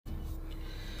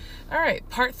All right,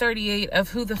 part 38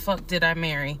 of Who the Fuck Did I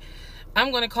Marry? I'm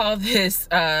going to call this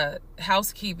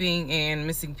housekeeping and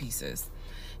missing pieces.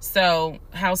 So,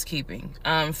 housekeeping.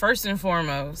 First and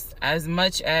foremost, as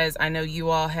much as I know you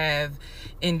all have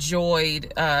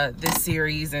enjoyed this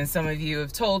series, and some of you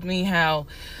have told me how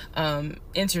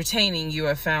entertaining you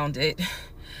have found it,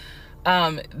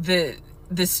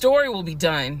 the story will be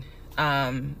done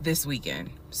this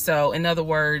weekend. So, in other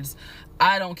words,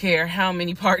 I don't care how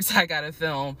many parts I gotta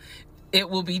film, it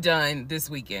will be done this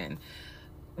weekend.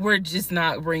 We're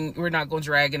not going to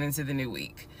drag it into the new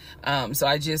week. So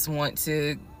I just want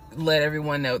to let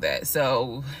everyone know that.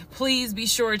 So please be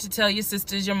sure to tell your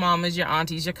sisters, your mamas, your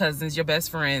aunties, your cousins, your best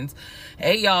friends,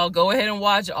 hey y'all, go ahead and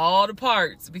watch all the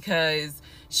parts, because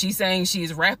she's saying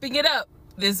she's wrapping it up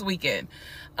this weekend.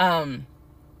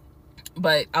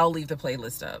 But I'll leave the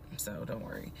playlist up, so don't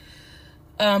worry.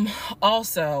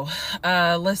 Also,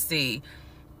 let's see.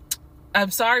 I'm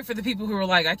sorry for the people who were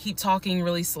like, I keep talking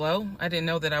really slow. I didn't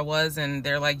know that I was, and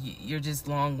they're like, you're just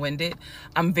long-winded.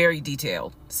 I'm very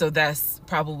detailed. So that's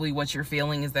probably what you're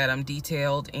feeling, is that I'm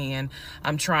detailed and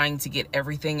I'm trying to get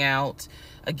everything out,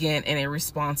 again, in a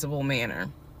responsible manner.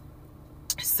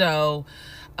 So,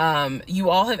 you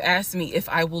all have asked me if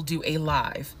I will do a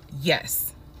live.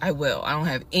 Yes, I will. I don't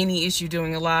have any issue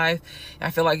doing a live. I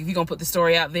feel like if you're going to put the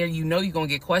story out there, you know you're going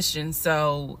to get questions.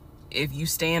 So if you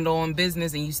stand on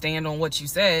business and you stand on what you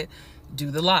said, do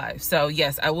the live. So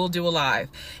yes, I will do a live,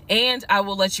 and I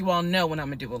will let you all know when I'm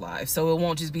gonna do a live. So it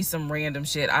won't just be some random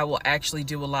shit. I will actually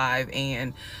do a live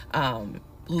and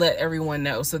let everyone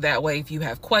know. So that way, if you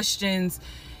have questions,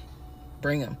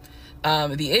 bring them.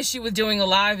 The issue with doing a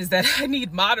live is that I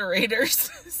need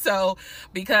moderators. So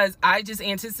because I just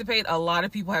anticipate a lot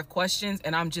of people have questions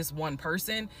and I'm just one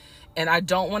person, and I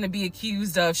don't want to be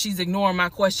accused of she's ignoring my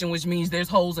question, which means there's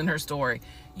holes in her story.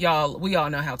 Y'all, we all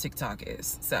know how TikTok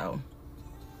is. So,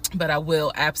 but I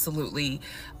will absolutely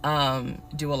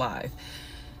do a live.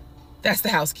 That's the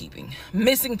housekeeping.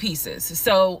 Missing pieces.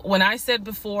 So when I said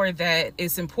before that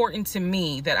it's important to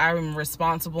me that I'm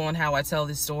responsible in how I tell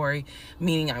this story,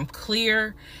 meaning I'm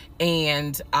clear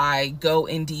and I go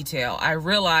in detail, I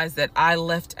realized that I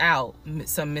left out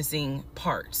some missing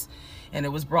parts. And it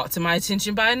was brought to my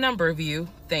attention by a number of you.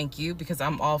 Thank you, because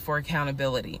I'm all for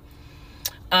accountability.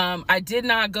 I did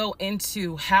not go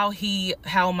into how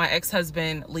my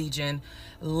ex-husband, Legion,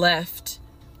 left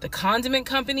the condiment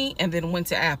company and then went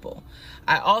to Apple.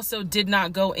 I also did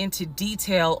not go into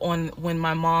detail on when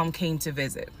my mom came to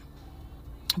visit.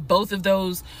 Both of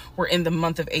those were in the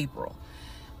month of April.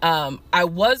 I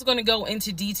was going to go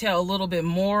into detail a little bit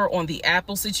more on the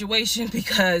Apple situation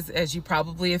because, as you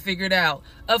probably have figured out,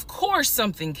 of course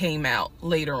something came out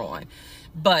later on.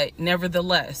 But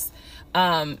nevertheless,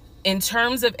 in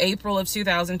terms of April of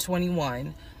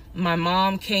 2021, my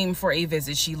mom came for a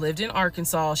visit. She lived in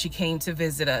Arkansas. She came to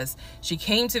visit us. She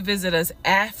came to visit us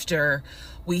after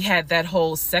we had that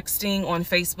whole sexting on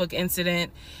Facebook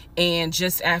incident, and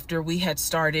just after we had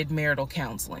started marital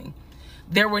counseling.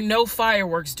 There were no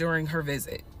fireworks during her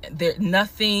visit.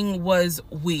 Nothing was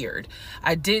weird.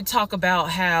 I did talk about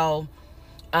how,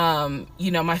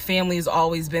 my family has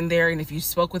always been there. And if you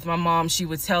spoke with my mom, she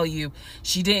would tell you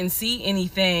she didn't see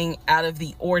anything out of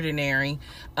the ordinary.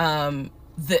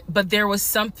 But there was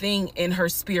something in her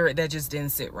spirit that just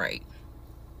didn't sit right.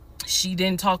 She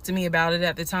didn't talk to me about it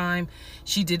at the time.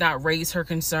 She did not raise her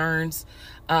concerns.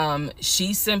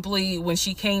 She simply, when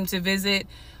she came to visit,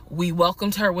 we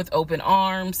welcomed her with open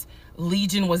arms.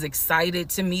 Legion was excited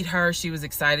to meet her. She was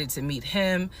excited to meet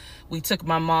him. We took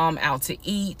my mom out to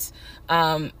eat.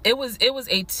 It was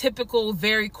a typical,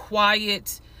 very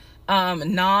quiet,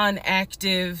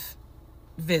 non-active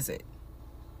visit.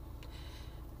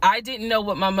 I didn't know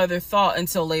what my mother thought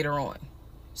until later on.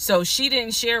 So she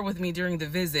didn't share with me during the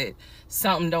visit,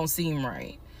 something don't seem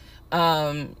right.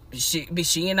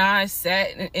 She and I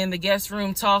sat in the guest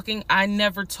room talking. I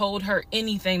never told her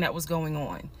anything that was going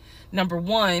on. Number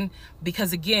one,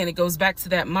 because again, it goes back to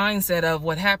that mindset of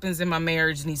what happens in my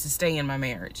marriage needs to stay in my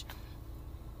marriage.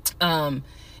 And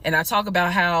I talk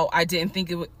about how I didn't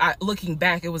think looking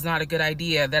back, it was not a good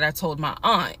idea that I told my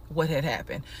aunt what had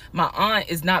happened. My aunt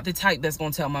is not the type that's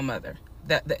going to tell my mother.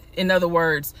 In other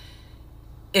words,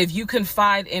 if you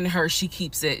confide in her, she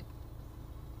keeps it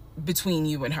between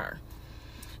you and her.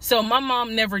 So my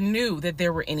mom never knew that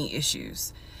there were any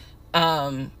issues.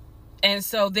 And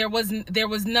so there was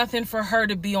nothing for her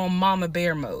to be on mama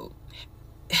bear mode.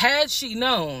 Had she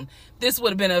known, this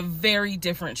would have been a very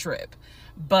different trip,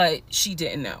 but she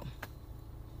didn't know.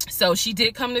 So she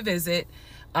did come to visit.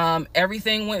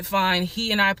 Everything went fine.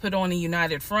 He and I put on a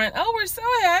united front. Oh, we're so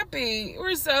happy.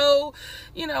 We're so,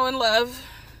 in love.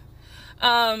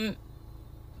 And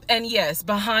yes,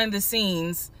 behind the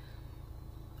scenes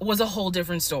was a whole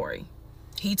different story.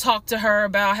 He talked to her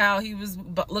about how he was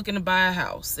looking to buy a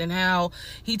house, and how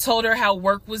he told her how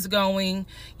work was going,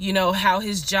 you know, how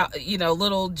his job, you know,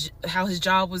 how his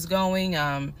job was going,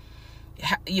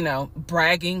 you know,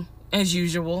 bragging as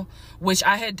usual, which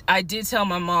I did tell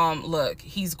my mom, look,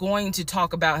 he's going to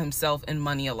talk about himself and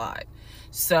money a lot.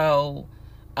 So,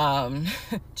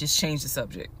 just change the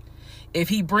subject. If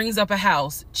he brings up a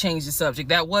house, change the subject.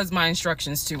 That was my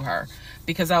instructions to her,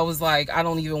 because I was like, I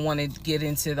don't even want to get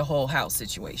into the whole house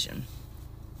situation.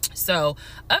 So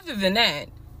other than that,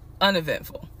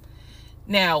 uneventful.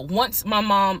 Now, once my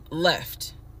mom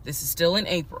left, this is still in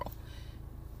April,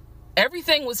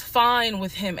 everything was fine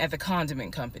with him at the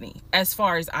condiment company. As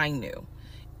far as I knew,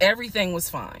 everything was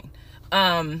fine.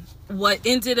 What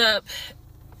ended up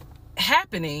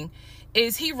happening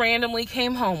is he randomly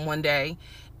came home one day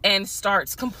and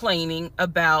starts complaining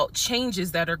about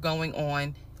changes that are going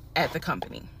on at the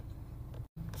company.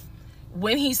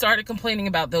 When he started complaining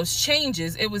about those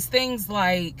changes, it was things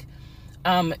like,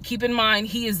 keep in mind,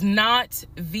 he is not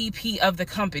VP of the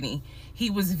company.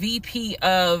 He was VP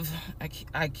of,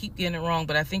 I keep getting it wrong,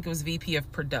 but I think it was VP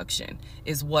of production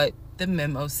is what the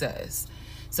memo says.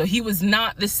 So he was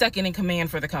not the second in command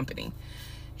for the company.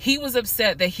 He was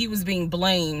upset that he was being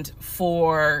blamed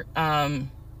for,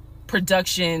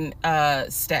 production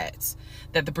stats,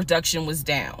 that the production was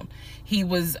down. He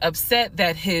was upset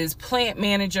that his plant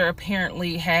manager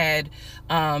apparently had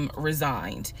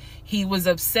resigned. He was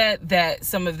upset that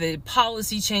some of the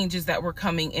policy changes that were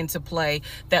coming into play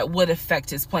that would affect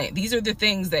his plant. These are the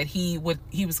things that he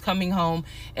was coming home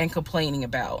and complaining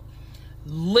about.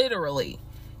 Literally,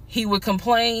 he would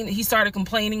complain. He started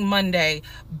complaining Monday.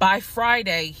 By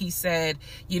Friday, he said,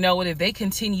 you know what, if they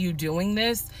continue doing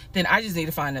this, then I just need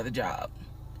to find another job.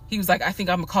 He was like, I think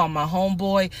I'm gonna call my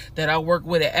homeboy that I work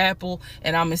with at Apple,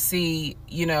 and I'm gonna see,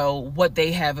 you know, what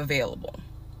they have available.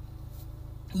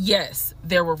 Yes,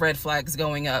 there were red flags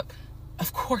going up.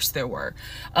 Of course there were.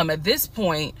 At this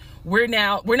point, we're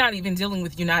not even dealing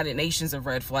with United Nations of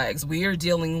red flags. We are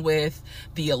dealing with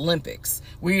the Olympics.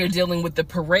 We are dealing with the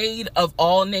parade of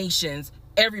all nations.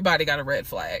 Everybody got a red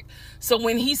flag. So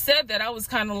when he said that, I was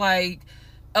kind of like,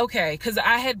 okay, because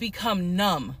I had become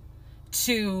numb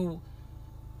to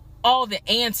all the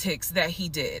antics that he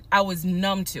did. I was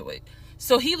numb to it.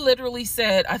 So he literally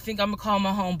said, I think I'm gonna call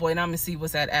my homeboy and I'm gonna see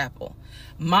what's at Apple.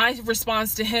 My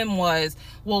response to him was,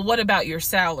 well, what about your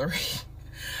salary?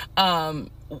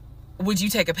 Would you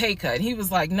take a pay cut? And he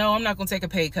was like, no, I'm not gonna take a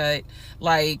pay cut.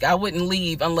 Like, I wouldn't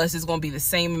leave unless it's gonna be the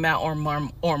same amount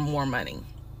or more money.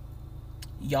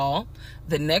 Y'all,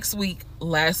 the next week,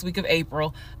 last week of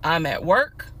April, I'm at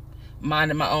work,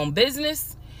 minding my own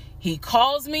business. He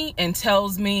calls me and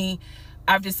tells me,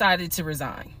 I've decided to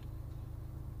resign.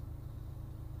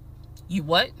 You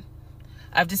what?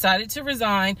 I've decided to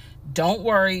resign. Don't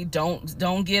worry.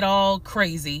 Don't get all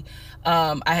crazy.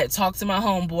 I had talked to my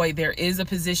homeboy. There is a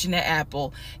position at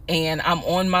Apple, and I'm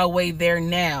on my way there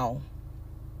now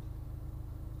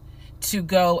to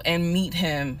go and meet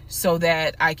him so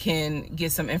that I can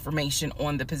get some information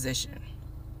on the position.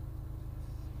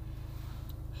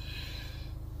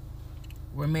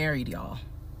 We're married, y'all.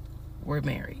 We're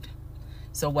married.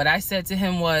 So what I said to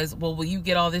him was, well, will you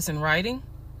get all this in writing?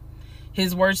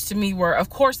 His words to me were, of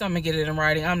course I'm gonna get it in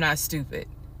writing. I'm not stupid.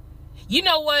 You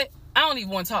know what? I don't even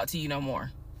want to talk to you no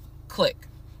more. Click.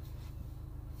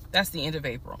 That's the end of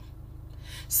April.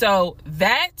 So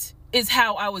that is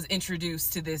how I was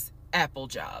introduced to this Apple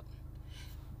job.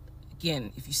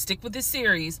 Again, if you stick with this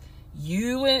series,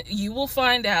 you will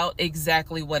find out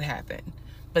exactly what happened.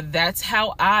 But that's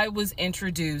how I was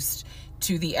introduced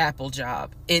to the Apple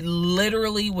job. It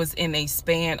literally was in a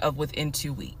span of within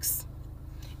 2 weeks.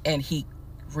 And he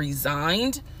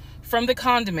resigned from the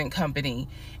condiment company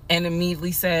and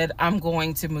immediately said, I'm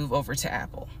going to move over to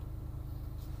Apple.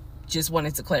 Just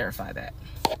wanted to clarify that.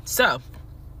 So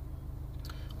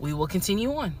we will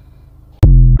continue on.